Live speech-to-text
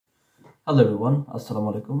Hello everyone, আসসালামু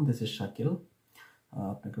আলাইকুম। This is Shakil.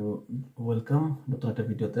 আপনাকে ওয়েলকাম নতুন একটা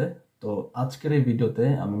ভিডিওতে। তো আজকের এই ভিডিওতে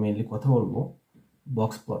আমি মেইনলি কথা বলবো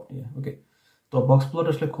বক্স প্লট নিয়ে। ওকে, তো বক্স প্লট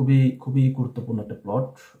আসলে খুবই খুবই গুরুত্বপূর্ণ একটা প্লট।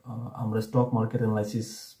 আমরা স্টক মার্কেট অ্যানালাইসিস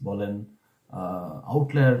বলেন,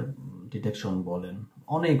 আউটলায়ার ডিটেকশন বলেন,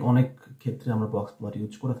 অনেক অনেক ক্ষেত্রে আমরা বক্স প্লট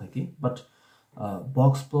ইউজ করে থাকি। বাট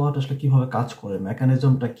বক্স প্লট আসলে কিভাবে কাজ করে,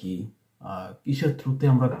 মেকানিজমটা কি, কিসের থ্রুতে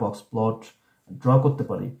আমরা বক্স প্লট ড্র করতে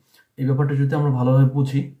পারি, এই ব্যাপারটা যদি আমরা ভালোভাবে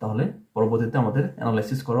বুঝি তাহলে পরবর্তীতে আমাদের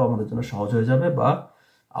অ্যানালাইসিস করাও আমাদের জন্য সহজ হয়ে যাবে, বা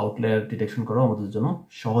আউটলায়ার ডিটেকশন করাও আমাদের জন্য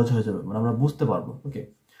সহজ হয়ে যাবে, মানে আমরা বুঝতে পারবো। ওকে,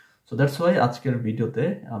 সো দ্যাটস ওয়াই আজকের ভিডিওতে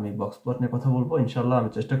আমি বক্স প্লট নিয়ে কথা বলবো। ইনশাল্লাহ আমি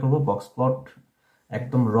চেষ্টা করবো বক্স প্লট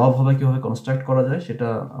একদম র ভাবে কিভাবে কনস্ট্রাক্ট করা যায় সেটা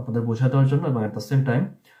আপনাদের বোঝা দেওয়ার জন্য, এবং at the same time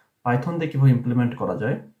Python দিয়ে কিভাবে ইমপ্লিমেন্ট করা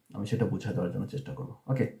যায় আমি সেটা বোঝা দেওয়ার জন্য চেষ্টা করবো।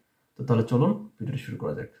 ওকে, তো তাহলে চলুন ভিডিওটি শুরু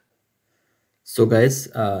করা যাক। So guys,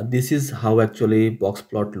 this is how actually box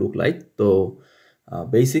plot look like. তো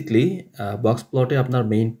বেসিকলি বক্স প্লটে আপনার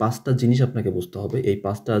মেইন 5টা জিনিস আপনাকে বুঝতে হবে। এই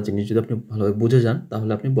 5টা জিনিস যদি আপনি ভালোভাবে বুঝে যান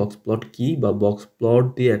তাহলে আপনি বক্স প্লট কি বা বক্স প্লট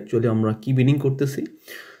দিয়ে অ্যাকচুয়ালি আমরা কি মিনিং করতেছি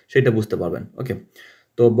সেটা বুঝতে পারবেন। ওকে,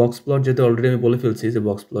 তো বক্স প্লট যেহেতু অলরেডি আমি বলে ফেলছি যে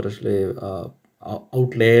বক্স প্লট আসলে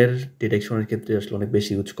আউটলায়ার ডিটেকশনের ক্ষেত্রে আসলে অনেক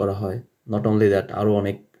বেশি ইউজ করা হয়। নট অনলি দ্যাট, আরও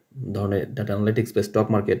অনেক ধরনের ডাটা অ্যানালিটিক্স বা স্টক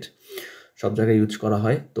মার্কেট সব জায়গায় ইউজ করা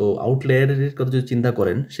হয়। তো আউটলেয়ারের কথা যদি চিন্তা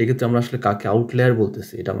করেন সেক্ষেত্রে আমরা আসলে কাকে আউটলেয়ার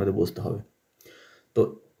বলতেছি এটা আমাদের বুঝতে হবে। তো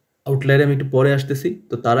আউটলেয়ারে আমি একটু পরে আসতেছি।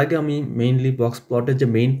 তো তার আগে আমি মেইনলি বক্স প্লটের যে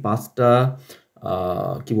মেইন 5টা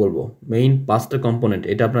কি বলবো, মেইন 5টা কম্পোনেন্ট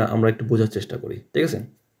এটা আমরা একটু বোঝার চেষ্টা করি, ঠিক আছে?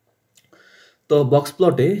 তো বক্স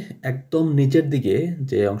প্লটে একদম নিচের দিকে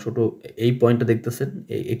যে অংশটুকু, এই পয়েন্টটা দেখতেছেন,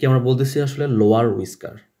 একে আমরা বলতেছি আসলে লোয়ার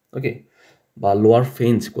উইস্কার। ওকে, বা লোয়ার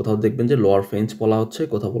ফেঞ্চ, কোথাও দেখবেন যে লোয়ার ফেঞ্চ বলা হচ্ছে,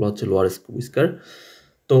 কোথাও বলা হচ্ছে লোয়ার উইস্কার।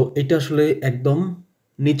 তো এটা আসলে একদম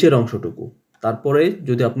নিচের অংশটুকু। তারপরে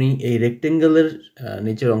যদি আপনি এই রেক্টেঙ্গেলের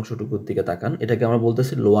নিচের অংশটুকুর দিকে তাকান, এটাকে আমরা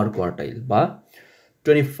বলতেছি লোয়ার কোয়ার্টাইল বা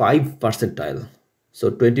 25%। সো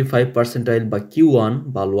 25% বা Q1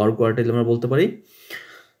 বা লোয়ার কোয়ার্টাইল আমরা বলতে পারি।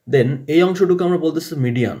 দেন এই অংশটুকু আমরা বলতেছি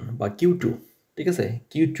মিডিয়ান বা Q2, ঠিক আছে?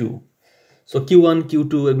 Q2। সো Q1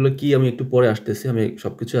 Q2 এগুলো কি আমি একটু পরে আসতেছি, আমি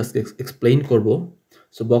সব কিছু আজকে এক্সপ্লেইন করব।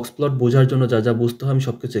 সো বক্স প্লট বোঝার জন্য যা যা বুঝতে হয় আমি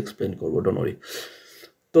সব কিছু এক্সপ্লেইন করবো, ডোন্ট ওয়ারি।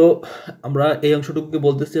 তো আমরা এই অংশটুকুকে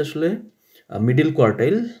বলতেছি আসলে মিডিল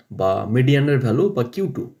কোয়ার্টাইল বা মিডিয়ানের ভ্যালু বা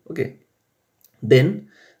Q2। ওকে, দেন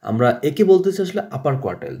আমরা একে বলতেছি আসলে আপার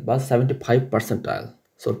কোয়ার্টাইল বা 75%।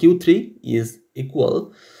 So Q3 is equal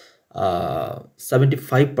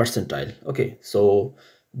 75%। Okay, so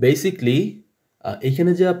basically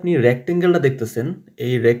এইখানে যে আপনি রেক্টেঙ্গেলটা দেখতেছেন,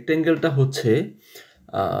 এই রেক্টেঙ্গেলটা হচ্ছে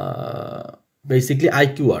basically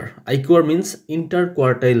আইকিউআর means inter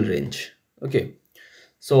quartile range. ওকে,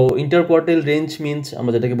 so inter quartile range means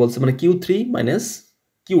আমরা যেটাকে বলছি মানে Q3 মাইনাস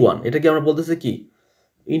Q1, এটাকে আমরা বলতেছি কি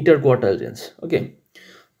ইন্টার কোয়ার্টাইল রেঞ্জ। ওকে,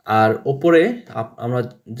 আর ওপরে আমরা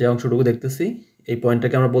যে অংশটুকু দেখতেছি এই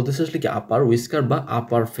পয়েন্টটাকে আমরা বলতেছি আসলে কি আপার উইস্কার বা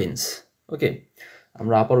আপার ফেন্স। ওকে,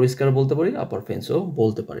 আমরা আপার উইস্কার বলতে পারি, আপার ফেন্সও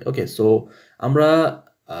বলতে পারি। ওকে, সো আমরা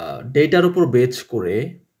ডেটার উপর বেচ করে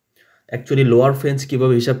অ্যাকচুয়ালি লোয়ার ফেন্স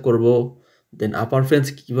কীভাবে হিসাব করব, দেন আপার ফেন্স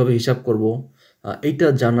কীভাবে হিসাব করব, এইটা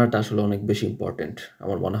জানাটা আসলে অনেক বেশি ইম্পর্টেন্ট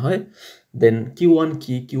আমার মনে হয়। দেন Q1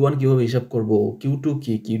 কি, Q1 কীভাবে হিসাব করব, Q2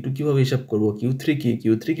 কি, Q2 কীভাবে হিসাব করব, Q3 কি,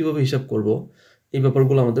 Q3 কীভাবে হিসাব করব, এই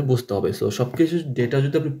ব্যাপারগুলো আমাদের বুঝতে হবে। সো সব কিছু ডেটা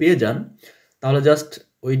যদি আপনি পেয়ে যান তাহলে জাস্ট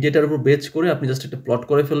ওই ডেটার উপর বেচ করে আপনি জাস্ট একটা প্লট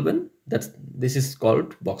করে ফেলবেন। This is called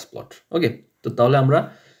box plot. ওকে, তো তাহলে আমরা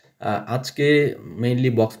আজকে মেইনলি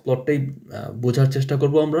বক্স প্লটটাই বোঝার চেষ্টা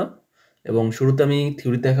করব আমরা, এবং শুরুতে আমি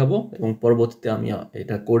থিওরি দেখাবো এবং পরবর্তীতে আমি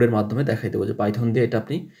এটা কোডের মাধ্যমে দেখাই দেবো যে পাইথন দিয়ে এটা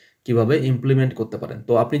আপনি কিভাবে ইমপ্লিমেন্ট করতে পারেন।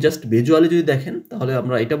 তো আপনি জাস্ট ভিজুয়ালি যদি দেখেন তাহলে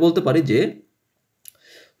আমরা এটা বলতে পারি যে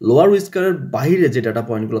লোয়ার উইস্কারের বাইরে যে ডাটা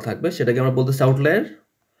পয়েন্টগুলো থাকবে সেটাকে আমরা বলতেছি আউটলায়ার,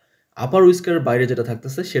 আপার উইস্কারের বাইরে যেটা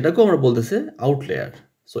থাকতেছে সেটাকেও আমরা বলতেছি outlier.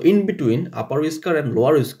 So in between upper whisker and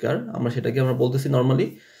lower whisker আমরা সেটাকে আমরা বলতেছি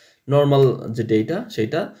নর্মাল যে ডেটা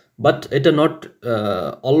সেইটা। বাট এটা নট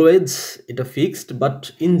অলওয়েজ এটা ফিক্সড, বাট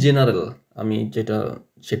ইন জেনারেল আমি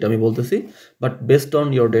সেটা আমি বলতেছি। বাট বেসড অন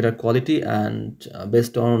ইয়োর ডেটার quality and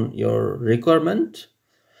based on your requirement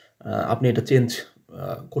আপনি এটা চেঞ্জ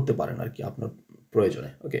করতে পারেন আর কি আপনার প্রয়োজনে।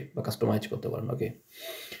 ওকে, বা কাস্টমাইজ করতে পারেন। ওকে,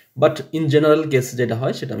 বাট ইন জেনারেল কেস যেটা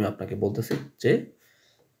হয় সেটা আমি আপনাকে বলতেছি যে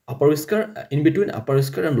আপার whisker, in between upper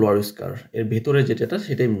whisker and lower whisker এর ভেতরে যেটা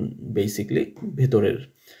সেটাই বেসিকলি ভেতরের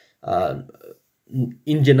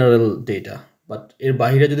ইন জেনারেল ডেটা। বাট এর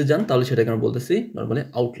বাইরে যদি যান তাহলে সেটাকে আমরা বলতেছি নর্মালি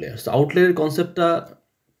আউটলেয়ার। সো আউটলেয়ারের কনসেপ্টটা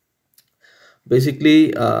বেসিকলি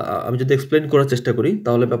আমি যদি এক্সপ্লেন করার চেষ্টা করি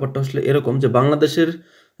তাহলে ব্যাপারটা আসলে এরকম যে বাংলাদেশের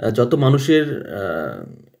যত মানুষের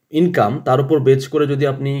ইনকাম তার উপর বেচ করে যদি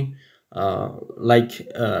আপনি লাইক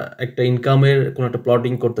একটা ইনকামের কোনো একটা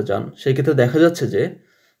প্লটিং করতে চান, সেই ক্ষেত্রে দেখা যাচ্ছে যে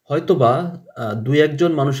হয়তোবা ২-১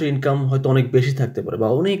 জন মানুষের ইনকাম হয়তো অনেক বেশি থাকতে পারে বা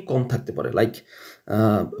অনেক কম থাকতে পারে। লাইক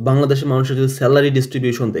বাংলাদেশের মানুষের যদি স্যালারি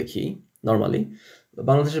ডিস্ট্রিবিউশন দেখি নরমালি,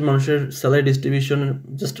 বাংলাদেশের মানুষের স্যালারি ডিস্ট্রিবিউশন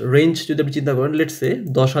জাস্ট রেঞ্জ যদি আপনি চিন্তা করেন, লেটস সে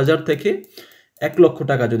 ১০,০০০ থেকে ১,০০,০০০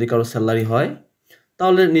 টাকা যদি কারো স্যালারি হয়,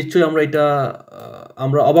 তাহলে নিশ্চয়ই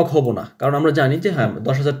আমরা অবাক হব না। কারণ আমরা জানি যে হ্যাঁ,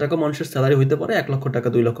 ১০,০০০ টাকা মানুষের স্যালারি হইতে পারে, ১,০০,০০০ টাকা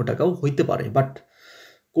 ২,০০,০০০ টাকাও হইতে পারে। বাট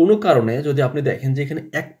কোনো কারণে যদি আপনি দেখেন যে এখানে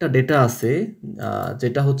একটা ডেটা আছে,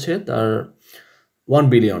 যেটা হচ্ছে তার $1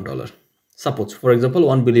 billion, suppose for example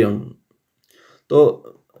 1 billion. তো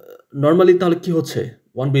নর্মালি তাহলে কি হচ্ছে,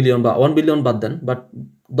 1 বিলিয়ন বা 1 বিলিয়ন বাদ দেন, বাট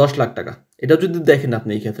 ১০,০০,০০০ টাকা এটা যদি দেখেন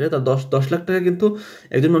আপনি এই ক্ষেত্রে, তা ১০,০০,০০০ টাকা কিন্তু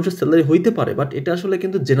একজন মানুষের স্যালারি হইতে পারে, বাট এটা আসলে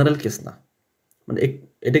কিন্তু জেনারেল কেস না। মানে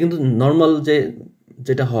এটা কিন্তু নর্মাল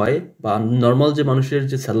যেটা হয় বা নর্মাল যে মানুষের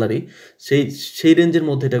যে স্যালারি, সেই রেঞ্জের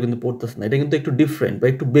মধ্যে এটা কিন্তু পড়তেছে না। এটা কিন্তু একটু ডিফারেন্ট বা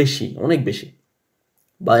একটু বেশি, অনেক বেশি।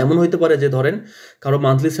 বা এমন হইতে পারে যে ধরেন কারো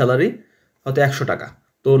মান্থলি স্যালারি হয়তো ১০০ টাকা।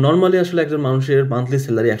 তো নর্মালি আসলে একজন মানুষের মান্থলি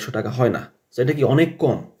স্যালারি ১০০ টাকা হয় না। সো এটা কি অনেক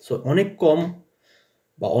কম? সো অনেক কম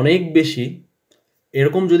বা অনেক বেশি,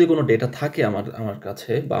 এরকম যদি কোনো ডেটা থাকে আমার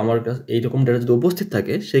কাছে, বা আমার কাছে এইরকম ডেটা যদি উপস্থিত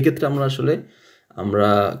থাকে, সেই ক্ষেত্রে আমরা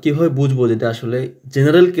কীভাবে বুঝবো যেটা আসলে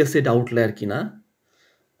জেনারেল কেসে এটা আউটলায়ার কিনা?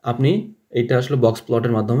 আপনি এইটা আসলে বক্স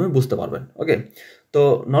প্লটের মাধ্যমে বুঝতে পারবেন। ওকে, তো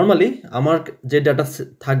নর্মালি আমার যে ডেটা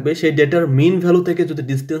থাকবে, সেই ডেটার মিন ভ্যালু থেকে যদি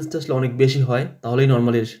ডিস্টেন্সটা আসলে অনেক বেশি হয়, তাহলেই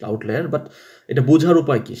নর্মালি আউটলায়ার। বাট এটা বোঝার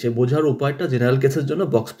উপায় কি? সে বোঝার উপায়টা জেনারেল কেসের জন্য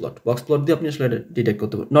বক্স প্লট দিয়ে আপনি আসলে এটা ডিটেক্ট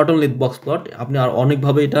করতে পারেন। নট অনলি বক্স প্লট, আপনি আর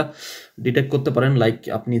অনেকভাবে এটা ডিটেক্ট করতে পারেন। লাইক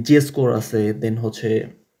আপনি জিএস স্কোর আছে, দেন হচ্ছে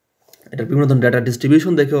এটা বিভিন্ন ধরনের ডেটা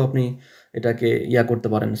ডিস্ট্রিবিউশন দেখেও আপনি এটাকে করতে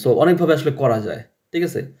পারেন। সো অনেকভাবে আসলে করা যায়, ঠিক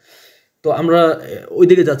আছে? তো আমরা ওই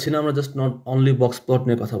দিকে যাচ্ছি না, আমরা just not only box plot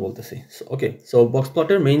নিয়ে কথা বলতেছি। ওকে, সো বক্স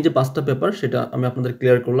প্লটের মেইন যে 5টা পেপার, সেটা আমি আপনাদের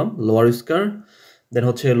ক্লিয়ার করলাম। লোয়ার স্কয়ার, দেন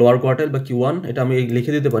হচ্ছে লোয়ার কোয়ার্টাইল বা Q1, এটা আমি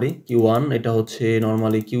লিখে দিতে পারি। Q1 এটা হচ্ছে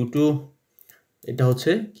নর্মালি, Q2 এটা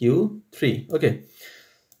হচ্ছে Q3। ওকে,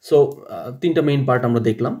 সো 3টা মেইন পার্ট আমরা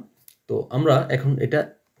দেখলাম। তো আমরা এখন এটা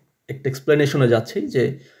একটা এক্সপ্লেনেশনে যাচ্ছি যে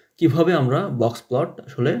কিভাবে আমরা বক্স প্লট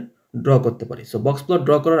আসলে ড্র করতে পারি। সো বক্স প্লট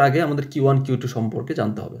ড্র করার আগে আমাদের Q1 Q2 সম্পর্কে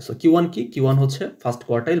জানতে হবে। সো Q1 কি? Q1 হচ্ছে ফার্স্ট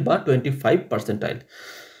কোয়ার্টাইল বা 25%।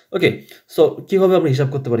 ওকে, সো কিভাবে আমরা হিসাব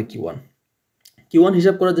করতে পারি Q1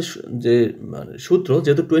 হিসাব করার যে সূত্র,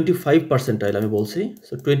 যেহেতু 25% আমি বলছি,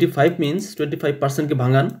 সো 25 মিনস 25%কে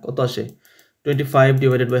ভাঙান, কত আসে? 25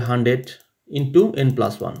 ডিভাইডেড বাই 100 ইন্টু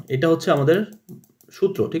n+1। এটা হচ্ছে আমাদের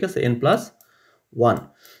সূত্র, ঠিক আছে? n+1।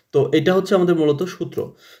 তো এটা হচ্ছে আমাদের মূলত সূত্র।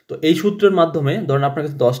 তো এই সূত্রের মাধ্যমে ধরেন আপনার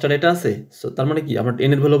কাছে 10টা ডেটা আছে, সো তার মানে কি, আপনার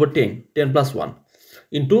n এর ভ্যালু হবে 10+1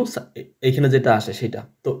 ইন্টু এইখানে যেটা আসে সেটা।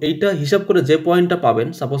 তো এইটা হিসাব করে যে পয়েন্টটা পাবেন,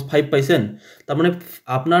 সাপোজ 5 পাইছেন, তার মানে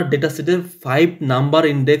আপনার ডেটা সেটের 5 নাম্বার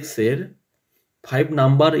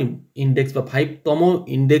ইন্ডেক্স বা 5তম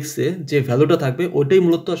ইন্ডেক্সে যে ভ্যালুটা থাকবে, ওইটাই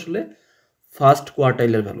মূলত আসলে ফার্স্ট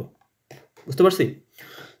কোয়ার্টাইলের ভ্যালু। বুঝতে পারছি?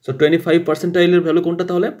 সো 25%এর ভ্যালু কোনটা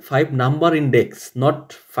তাহলে? 5 নাম্বার ইন্ডেক্স, নট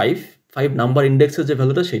 5 নাম্বার ইন্ডেক্সের যে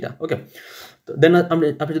ভ্যালুটা সেটা। ওকে, তো দেন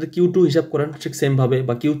আপনি যদি Q2 হিসাব করেন ঠিক সেম ভাবে,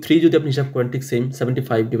 বা Q3 যদি আপনি হিসাব করেন ঠিক same,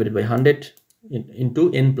 75 divided by 100 into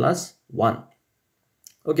n+1।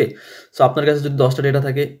 Okay, so আপনার কাছে যদি 10টা ডেটা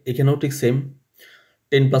থাকে, এখানেও ঠিক সেম,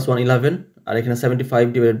 10+1 11, আর এখানে 75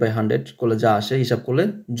 ডিভাইডেড বাই 100 করলে যা আসে, হিসাব করলে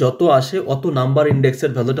যত আসে অত নাম্বার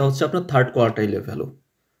ইন্ডেক্সের ভ্যালুটা হচ্ছে আপনার থার্ড কোয়ার্টাইলের ভ্যালু,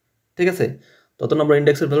 ঠিক আছে? তত নাম্বার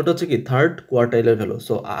ইন্ডেক্সের ভ্যালুটা হচ্ছে কি থার্ড কোয়ার্টাইলের ভ্যালু।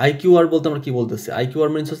 সো IQR বলতে আমরা কি বলতেছি? IQR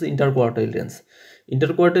মিনস হচ্ছে inter quartile range.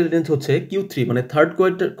 Inter quartile range হচ্ছে Q3, মানে থার্ড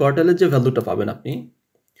কোয়ার্টাইলের যে ভ্যালুটা পাবেন আপনি,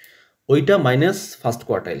 ওইটা minus first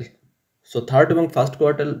quartile. So third এবং ফার্স্ট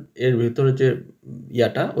কোয়ার্টাইল এর ভিতরে যে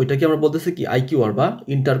ওইটাকে আমরা বলতেছি কি IQR বা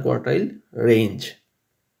ইন্টার কোয়ার্টাইল রেঞ্জ।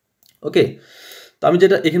 ওকে, তো আমি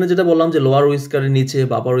এখানে যেটা বললাম যে লোয়ার উইস্কারের নিচে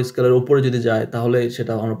বা আপার উইস্কারের উপরে যদি যায়, তাহলে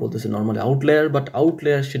সেটা আমরা বলতেছি normally আউটলেয়ার। But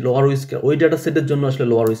আউটলেয়ার say lower whisker, ওই ডাটা সেটের জন্য আসলে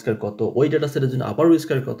লোয়ার উইস্কার কত, ওই ডাটা সেটের জন্য আপার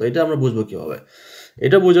উইস্কার কত, এটা আমরা বুঝবো কীভাবে?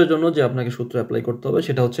 এটা বোঝার জন্য যে আপনাকে সূত্র অ্যাপ্লাই করতে হবে,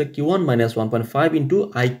 সেটা হচ্ছে Q1 - 1.5 ইন্টু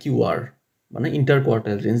IQR, মানে ইন্টার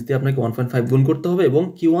কোয়ার্টাইল রেঞ্জ দিয়ে আপনাকে 1.5 গুণ করতে হবে এবং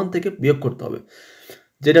Q1 থেকে বিয়োগ করতে হবে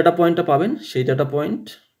যে ডাটা পয়েন্টটা পাবেন, সেই ডাটা পয়েন্ট।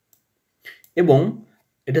 এবং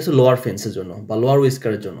এটা হচ্ছে লোয়ার ফেন্সের জন্য বা লোয়ার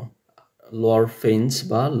উইস্কারের জন্য। লোয়ার ফেন্স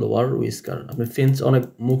বা লোয়ার উইস্কার, আপনি ফেন্স অনেক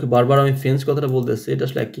মুখে বারবার আমি ফেন্স কথাটা বলতেছি, এটা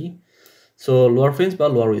আসলে একই। সো লোয়ার ফেন্স বা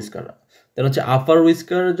লোয়ার উইস্কার। দেন হচ্ছে আপার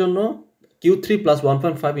উইস্কারের জন্য Q3 +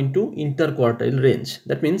 1.5 into inter quartile range.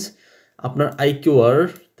 That means আপনার IQR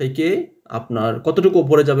থেকে আপনার কতটুকু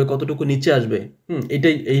উপরে যাবে, কতটুকু নিচে আসবে,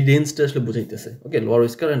 এটাই এই রেঞ্জটা আসলে বুঝাইতেছে। ওকে, লোয়ার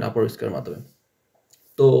উইস্কার অ্যান্ড আপার উইস্কারের মাধ্যমে।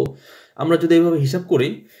 তো আমরা যদি এইভাবে হিসাব করি,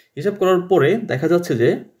 হিসাব করার পরে দেখা যাচ্ছে যে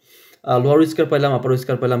লোয়ার স্কোয়ার পাইলাম, আপার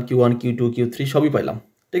স্কোয়ার পাইলাম, Q1 Q2 Q3 সবই পাইলাম,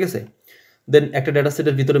 ঠিক আছে। দেন একটা ডেটা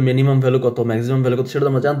সেটের ভিতরে মিনিমাম ভ্যালু কত, ম্যাক্সিমাম ভ্যালু কত, সেটা তো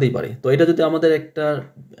আমরা জানতেই পারি। তো এটা যদি আমাদের একটা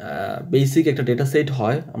বেসিক একটা ডেটা সেট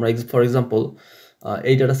হয়, আমরা ফর এক্সাম্পল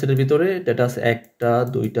এই ডেটা সেটের ভিতরে ডেটা আছে 1টা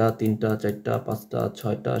 2টা 3টা 4টা 5টা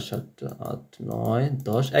 6টা 7টা 8 9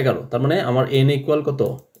 10 11, তার মানে আমার n ইকুয়াল কত,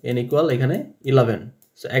 n ইকুয়াল এখানে 11,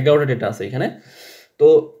 সো 11টা ডেটা আছে এখানে। তো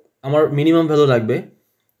আমার মিনিমাম ভ্যালু লাগবে,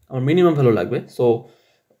 সো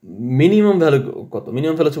মিনিমাম ভ্যালু কত,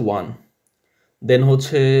 মিনিমাম ভ্যালু হচ্ছে 1। দেন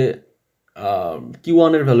হচ্ছে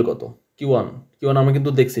Q1 এর ভ্যালু কত, Q1 আমরা কিন্তু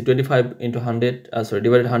দেখছি 25 ইন্টু 100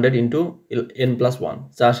 ডিভাইডেড 100 ইন্টু n+1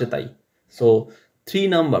 যা আসে তাই। সো 3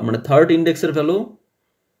 নাম্বার মানে থার্ড ইন্ডেক্সের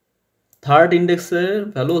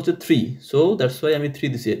ভ্যালু হচ্ছে 3, সো দ্যাটস ওয়াই আমি 3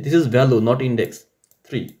 দিছি। This is value not index,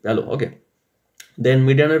 3 value, okay. Then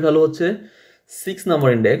মিডিয়ানের value হচ্ছে 6 নাম্বার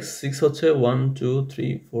ইন্ডেক্স, 6 হচ্ছে 1 2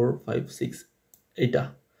 3 4 5 6 এইটা।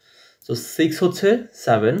 সো 6 হচ্ছে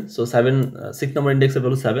 7, so 6 number ইন্ডেক্সের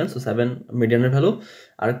value 7, so 7 মিডিয়ানের value.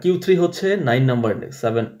 আর Q3 হচ্ছে 9 number index,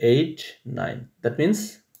 7 8 9, that means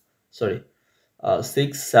 6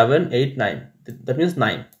 7 8 9, that means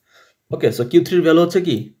 9, okay. So Q3 এর value হচ্ছে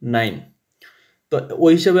কি 9। তো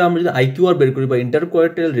ওই হিসাবে আমরা যদি IQR বের করি বা ইন্টার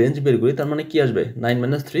কোয়ার্টাইল রেঞ্জ বের করি, তার মানে কি আসবে 9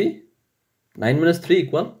 - 3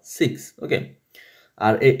 ইকুয়াল 6, ওকে।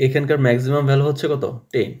 আর এখানকার ম্যাক্সিমাম ভ্যালু হচ্ছে কত,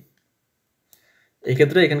 10।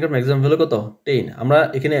 এক্ষেত্রে এখানকার ম্যাক্সিমাম ভ্যালু কত, 10। আমরা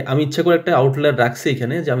এখানে আমি ইচ্ছা করে একটা আউটলায়ার রাখছি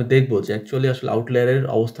এখানে, যে আমি দেখবো যে অ্যাকচুয়ালি আসলে আউটলায়ারের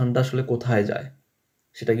অবস্থানটা আসলে কোথায় যায়,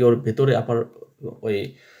 সেটা কি ওর ভেতরে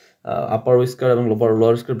আপার স্কয়ার এবং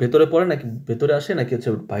লোয়ার স্কয়ার ভেতরে পড়ে নাকি ভেতরে আসে নাকি হচ্ছে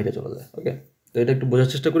বাইরে চলে যায়, ওকে। তো এটা একটু বোঝার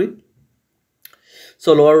চেষ্টা করি। সো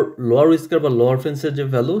লোয়ার স্কয়ার বা লোয়ার ফ্রেন্সের যে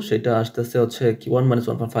ভ্যালু সেটা আসতেছে হচ্ছে Q1 -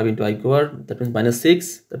 1.5 into IQR, that means -6,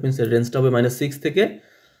 that means এর রেঞ্জটা হবে -6 থেকে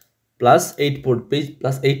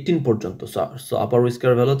 +18 পর্যন্ত। সো আপার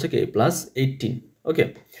স্কয়ার ভ্যালু হচ্ছে কি +18, ওকে।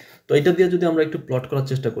 তো এটা দিয়ে যদি আমরা একটু প্লট করার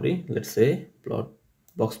চেষ্টা করি, লেটস সে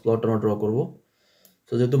বক্স প্লট আমরা ড্র করব।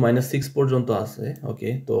 সো যেহেতু -6 পর্যন্ত আছে, ওকে।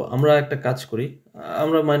 তো আমরা একটা কাজ করি,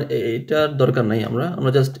 আমরা এটার দরকার নাই, আমরা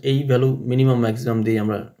জাস্ট এই ভ্যালু মিনিমাম ম্যাক্সিমাম দিয়ে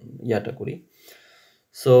আমরা ইয়াটা করি।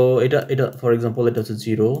 সো এটা ফর এক্সাম্পল এটা হচ্ছে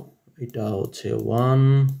 0, এটা হচ্ছে 1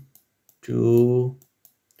 2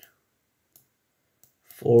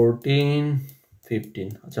 14 15,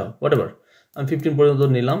 আচ্ছা হোয়াটএভার, আমি 15 পর্যন্ত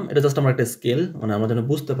নিলাম। এটা জাস্ট আমরা একটা স্কেল, মানে আমরা যেন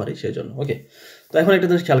বুঝতে পারি সেই জন্য, ওকে। তো এখন একটা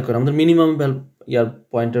জিনিস খেয়াল করি, আমাদের মিনিমাম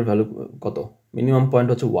পয়েন্টের ভ্যালু কত, মিনিমাম পয়েন্ট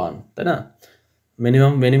হচ্ছে 1, তাই না।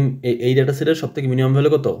 মিনিমাম এই ডেটা সেটের সব থেকে মিনিমাম ভ্যালু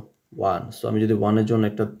কত, 1। সো আমি যদি 1 এর জন্য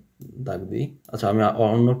একটা দাগ দিই, আচ্ছা আমি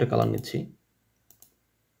অন্য একটা কালার নিচ্ছি,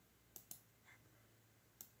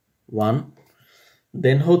 1।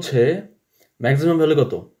 দেন হচ্ছে ম্যাক্সিমাম ভ্যালু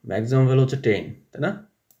কত, ম্যাক্সিমাম ভ্যালু হচ্ছে 10, তাই না,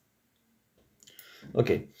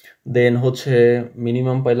 ওকে। দেন হচ্ছে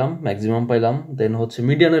মিনিমাম পাইলাম, ম্যাক্সিমাম পাইলাম। দেন হচ্ছে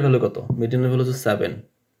মিডিয়ানের ভ্যালু কত, মিডিয়ানের ভ্যালু হচ্ছে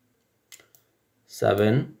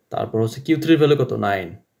 7। তারপর হচ্ছে Q3 এর ভ্যালু কত, 9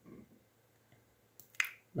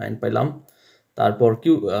 পাইলাম। তারপর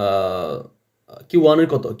Q1 এর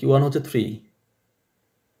কত, Q1 হচ্ছে 3,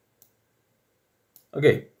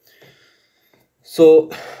 ওকে। সো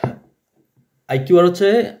IQR হচ্ছে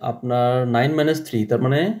আপনার 9 - 3, তার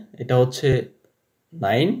মানে এটা হচ্ছে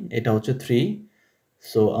 9, এটা হচ্ছে 3।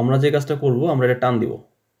 সো আমরা যে কাজটা করব, আমরা এটা টান দিব,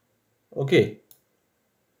 ওকে।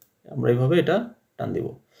 আমরা এইভাবে এটা টান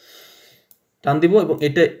দিব এবং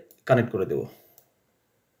এটা কানেক্ট করে দেব,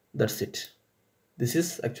 that's it. This is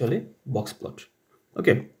actually box plot,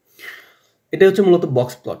 ওকে। এটা হচ্ছে মূলত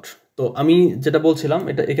বক্স প্লট। তো আমি যেটা বলছিলাম,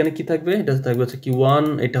 এটা এখানে কি থাকবে, এটা থাকবে হচ্ছে Q1,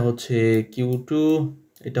 এটা হচ্ছে Q2,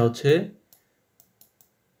 এটা হচ্ছে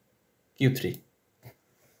Q3,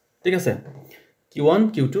 ঠিক আছে। Q1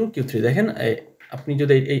 Q2 Q3, দেখেন আপনি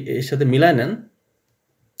যদি এর সাথে মিলায়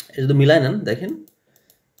নেন, দেখেন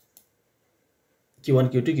Q1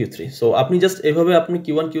 Q2 Q3। সো আপনি জাস্ট এভাবে আপনি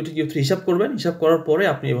Q1 Q2 Q3 হিসাব করবেন, হিসাব করার পরে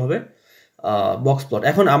আপনি এভাবে বক্স প্লট।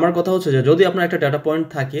 এখন আমার কথা হচ্ছে যে যদি আপনার একটা ডেটা পয়েন্ট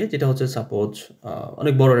থাকে, যেটা হচ্ছে সাপোজ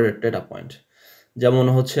অনেক বড় ডেটা পয়েন্ট, যেমন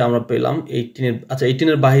হচ্ছে আমরা পেলাম 18 আচ্ছা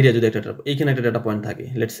 18 বাইরে যদি একটা এইখানে একটা ডেটা পয়েন্ট থাকে,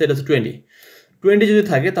 লেটস সে এটা হচ্ছে 20 যদি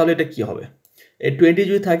থাকে, তাহলে এটা কি হবে, এই 20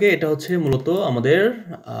 যদি থাকে, এটা হচ্ছে মূলত আমাদের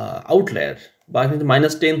আউটলায়ার, বা কিন্তু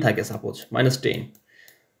 -10 থাকে, সাপোজ -10,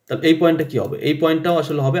 তাহলে এই পয়েন্টটা কি হবে, এই পয়েন্টটাও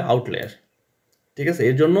আসলে হবে আউটলায়ার, ঠিক আছে।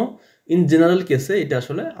 এর জন্য ইন জেনারেল কেসে এটা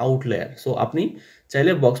আসলে আউটলায়ার। সো আপনি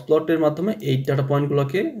চাইলে বক্স প্লটের মাধ্যমে এই ডাটা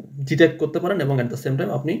পয়েন্টগুলোকে ডিটেক্ট করতে পারেন, এবং অ্যাট দ্য সেম টাইম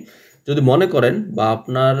আপনি যদি মনে করেন বা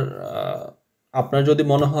আপনার যদি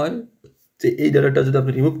মনে হয় যে এই ডাটাটা যদি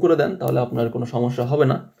আপনি রিমুভ করে দেন, তাহলে আপনার কোনো সমস্যা হবে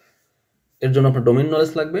না। এর জন্য আপনার ডোমেইন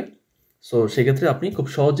নলেজ লাগবে। সো সেক্ষেত্রে আপনি খুব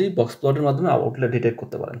সহজেই বক্স প্লটের মাধ্যমে আউটলায়ার ডিটেক্ট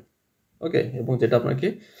করতে পারেন, ওকে। এবং যেটা আপনাকে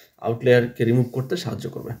আউটলেয়ারকে রিমুভ করতে সাহায্য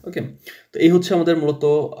করবে। ওকে, তো এই হচ্ছে আমাদের মূলত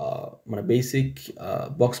মানে বেসিক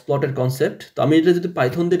বক্স প্লটের কনসেপ্ট। তো আমি এটা যদি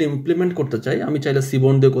পাইথন দিয়ে ইমপ্লিমেন্ট করতে চাই, আমি চাইলে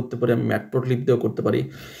সিবর্ন দিয়েও করতে পারি, আমি ম্যাটপ্লটলিব দিয়েও করতে পারি।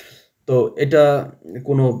 তো এটা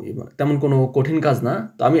কোনো তেমন কোনো কঠিন কাজ না।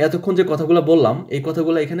 তো আমি এতক্ষণ যে কথাগুলো বললাম, এই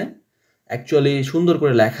কথাগুলো এখানে অ্যাকচুয়ালি সুন্দর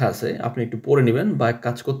করে লেখা আছে, আপনি একটু পড়ে নেবেন বা এক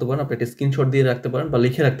কাজ করতে পারেন, আপনি একটা স্ক্রিনশট দিয়ে রাখতে পারেন বা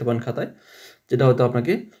লিখে রাখতে পারেন খাতায়, যেটা হয়তো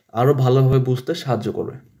আপনাকে আরও ভালোভাবে বুঝতে সাহায্য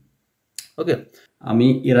করবে। ওকে, আমি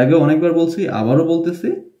এর আগেও অনেকবার বলছি, আবারও বলতেছি,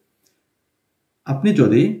 আপনি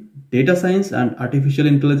যদি data science and artificial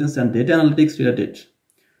intelligence and data analytics related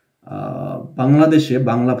বাংলাদেশে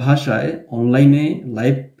বাংলা ভাষায় অনলাইনে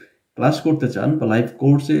লাইভ ক্লাস করতে চান বা লাইভ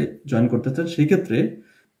কোর্সে জয়েন করতে চান, সেক্ষেত্রে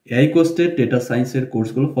এআই কোস্টের ডেটা সায়েন্সের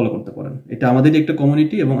কোর্সগুলো ফলো করতে পারেন। এটা আমাদেরই একটা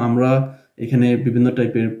কমিউনিটি এবং আমরা এখানে বিভিন্ন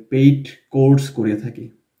টাইপের পেইড কোর্স করিয়ে থাকি।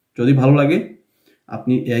 যদি ভালো লাগে,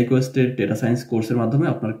 আপনি এআই কোস্টের ডেটা সায়েন্স কোর্সের মাধ্যমে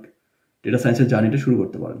আপনার ডেটা সায়েন্সের জার্নিটা শুরু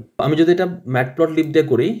করতে পারেন। আমি যদি এটা ম্যাটপ্লটলিব দিয়ে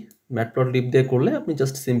করি, ম্যাটপ্লটলিব দিয়ে করলে আপনি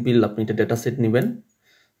জাস্ট সিম্পল আপনি এটা ডেটা সেট নেবেন,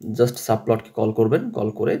 জাস্ট সাবপ্লটকে কল করবেন, কল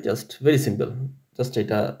করে জাস্ট ভেরি সিম্পল, জাস্ট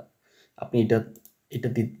এটা আপনি এটা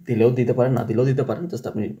দিলেও দিতে পারেন, না দিলেও দিতে পারেন। জাস্ট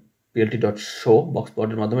আপনি plt.show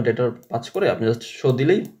বক্সপ্লটের মাধ্যমে ডেটা পাঁচ করে আপনি জাস্ট শো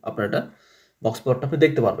দিলেই আপনার এটা বক্সপ্লটটা আপনি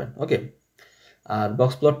দেখতে পারবেন। ওকে, আর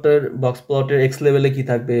বক্সপ্লটের এক্স লেভেলে কী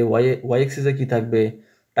থাকবে, ওয়াই এক্সিসে কী থাকবে,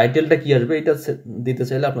 টাইটেলটা কী আসবে, এটা দিতে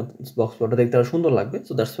চাইলে আপনার বক্সপ্লটটা দেখতে আরও সুন্দর লাগবে।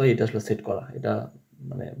 সো দ্যাটস ওয়াই এটা আসলে সেট করা। এটা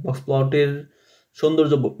মানে বক্সপ্লটের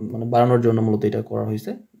সৌন্দর্য মানে বাড়ানোর জন্য মূলত এটা করা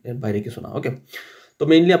হয়েছে, এর বাইরে কিছু না। ওকে, তো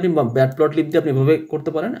মেইনলি আপনি ম্যাটপ্লটলিব দিয়ে আপনি এভাবে করতে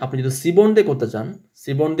পারেন। আপনি যদি সিবর্ন দিয়ে করতে চান,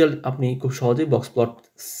 সিবর্ন দিয়ে আপনি খুব সহজেই বক্সপ্লট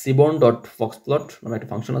seaborn.boxplot নামে একটা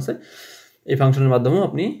ফাংশন আছে, এই ফাংশনের মাধ্যমেও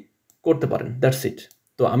আপনি করতে পারেন। That's it.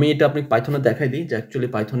 তো আমি এটা আপনি পাইথনে দেখাই দিই যে অ্যাকচুয়ালি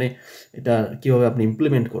পাইথনে এটা কীভাবে আপনি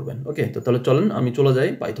ইমপ্লিমেন্ট করবেন। ওকে, তো তাহলে চলেন আমি চলে যাই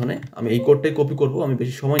পাইথনে, আমি এই কোডটাই কপি করব, আমি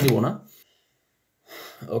বেশি সময় নিব না।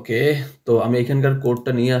 ওকে, তো আমি এখানকার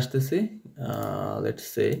কোডটা নিয়ে আসতেছি। লেটস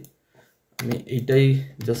সে আমি এইটাই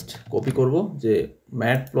জাস্ট কপি করব যে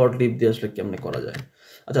ম্যাটপ্লটলিব দিয়ে আসলে কেমনে করা যায়।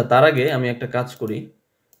 আচ্ছা, তার আগে আমি একটা কাজ করি,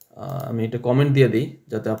 আমি এটা কমেন্ট দিয়ে দিই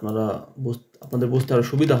যাতে আপনাদের বুঝতে আরও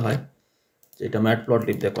সুবিধা হয় যে এটা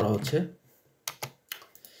ম্যাটপ্লটলিব দিয়ে করা হচ্ছে।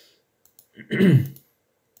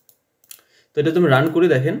 তো এটা তুমি রান করে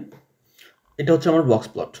দেখেন, এটা হচ্ছে আমার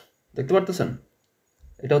বক্সপ্লট, দেখতে পারতেছেন?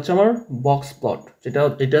 এটা হচ্ছে আমার বক্সপ্লট,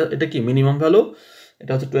 এটা কি মিনিমাম ভ্যালু,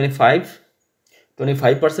 এটা হচ্ছে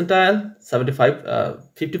 25 পার্সেন্টাইল,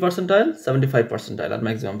 50 পার্সেন্টাইল, 75 পার্সেন্টাইল আর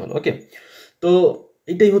ম্যাক্সিমাম ভ্যালু। ওকে, তো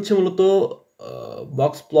এটাই হচ্ছে মূলত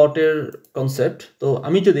বক্স প্লটের কনসেপ্ট। তো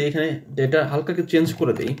আমি যদি এখানে ডেটা হালকা কিছু চেঞ্জ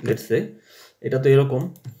করে দিই, লেটস সে এটা তো এরকম,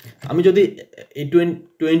 আমি যদি এই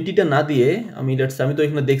 20টা না দিয়ে আমি আমি তো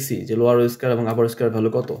এখানে দেখছি যে লোয়ার স্কয়ার এবং আপার স্কয়ার ভ্যালু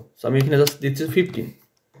কত, সো আমি এখানে জাস্ট দিচ্ছি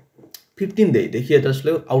 15 দেই, দেখি এটা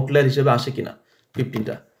আসলে আউটলায়ার হিসেবে আসে কিনা।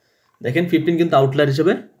 15টা দেখেন, 15 কিন্তু আউটলায়ার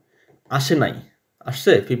হিসেবে আসে নাই,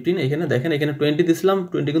 আসছে 15। এখানে দেখেন, এখানে 20 দিয়েছিলাম,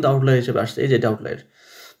 20 কিন্তু আউটলায়ার হিসেবে আসছে, এই যে এটা আউটলায়ার,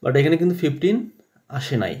 বাট এখানে কিন্তু 15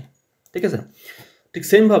 আসে নাই। ঠিক আছে, ঠিক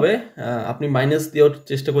সেমভাবে আপনি মাইনাস দিয়েও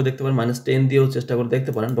চেষ্টা করে দেখতে পারেন, -10 দিয়েও চেষ্টা করে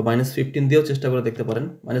দেখতে পারেন, বা -15 দিয়েও চেষ্টা করে দেখতে পারেন।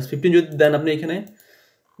 -15 যদি দেন আপনি এখানে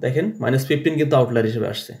দেখেন -15 কিন্তু আউটলায়ার হিসেবে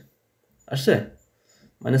আসছে,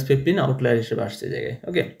 -15 আউটলায়ার হিসেবে আসছে এই জায়গায়।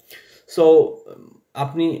 ওকে, সো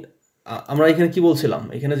আপনি আমরা এখানে কি বলছিলাম,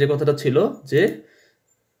 এখানে যে কথাটা ছিল যে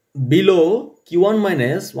বিলো Q1 -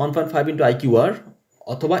 1.5 ইন্টু IQR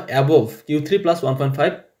অথবা অ্যাবোভ Q3 +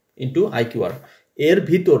 1.5 ইন্টু IQR, এর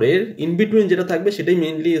ভিতরের ইনবিটুইন যেটা থাকবে সেটাই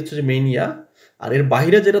মেইনলি হচ্ছে যে মেইন ইয়া, আর এর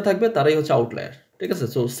বাইরে যেটা থাকবে তারাই হচ্ছে আউটলায়ার। ঠিক আছে,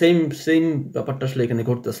 সো সেম ব্যাপারটা আসলে এখানে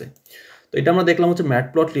ঘটতেছে। তো এটা আমরা দেখলাম হচ্ছে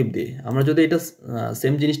ম্যাটপ্লটলিব দিয়ে। আমরা যদি এটা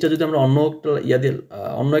সেম জিনিসটা যদি আমরা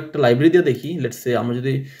অন্য একটা লাইব্রেরি দিয়ে দেখি, লেটস সে আমরা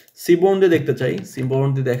যদি সিবোর্ন দিয়ে দেখতে চাই, সিবোর্ন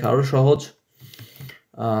দিয়ে দেখা আরও সহজ।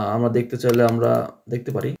 আমরা দেখতে চাইলে আমরা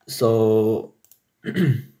দেখতে পারি, সো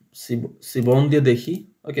সিবোর্ন দিয়ে দেখি।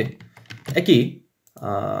 ওকে, একই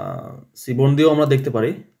সিবোর্ন দিয়েও আমরা দেখতে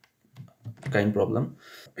পারি, কাইন্ড প্রবলেম।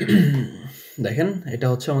 দেখেন, এটা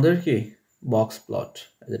হচ্ছে আমাদের কি বক্স প্লট,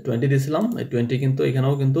 20 দিয়েছিলাম, এই 20 কিন্তু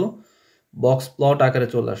এখানেও কিন্তু বক্স প্লট আকারে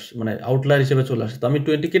চলে আসছে, মানে আউটলায়ার হিসেবে চলে আসছে। তো আমি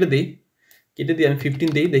 20 কেটে দিই আমি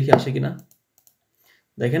 15 দিই, দেখি আসে কিনা।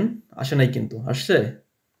 দেখেন আসে নাই, কিন্তু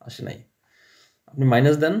আসে নাই। আপনি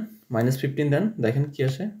মাইনাস দেন, -15 দেন, দেখেন কি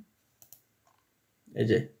আসে, এই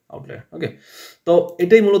যে আউটলায়ার। ওকে, তো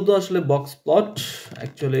এটাই মূলত আসলে box plot.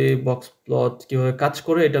 Actually box plot কীভাবে কাজ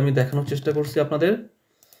করে এটা আমি দেখানোর চেষ্টা করছি আপনাদের।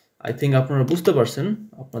 আই থিঙ্ক আপনারা বুঝতে পারছেন।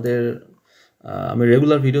 আমি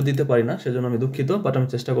রেগুলার ভিডিও দিতে পারি না, সেজন্য আমি দুঃখিত, বাট আমি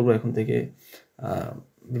চেষ্টা করবো এখন থেকে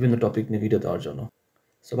বিভিন্ন টপিক নিয়ে ভিডিও দেওয়ার জন্য।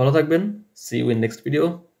 সো ভালো থাকবেন, C you in next video.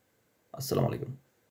 আসসালামু আলাইকুম।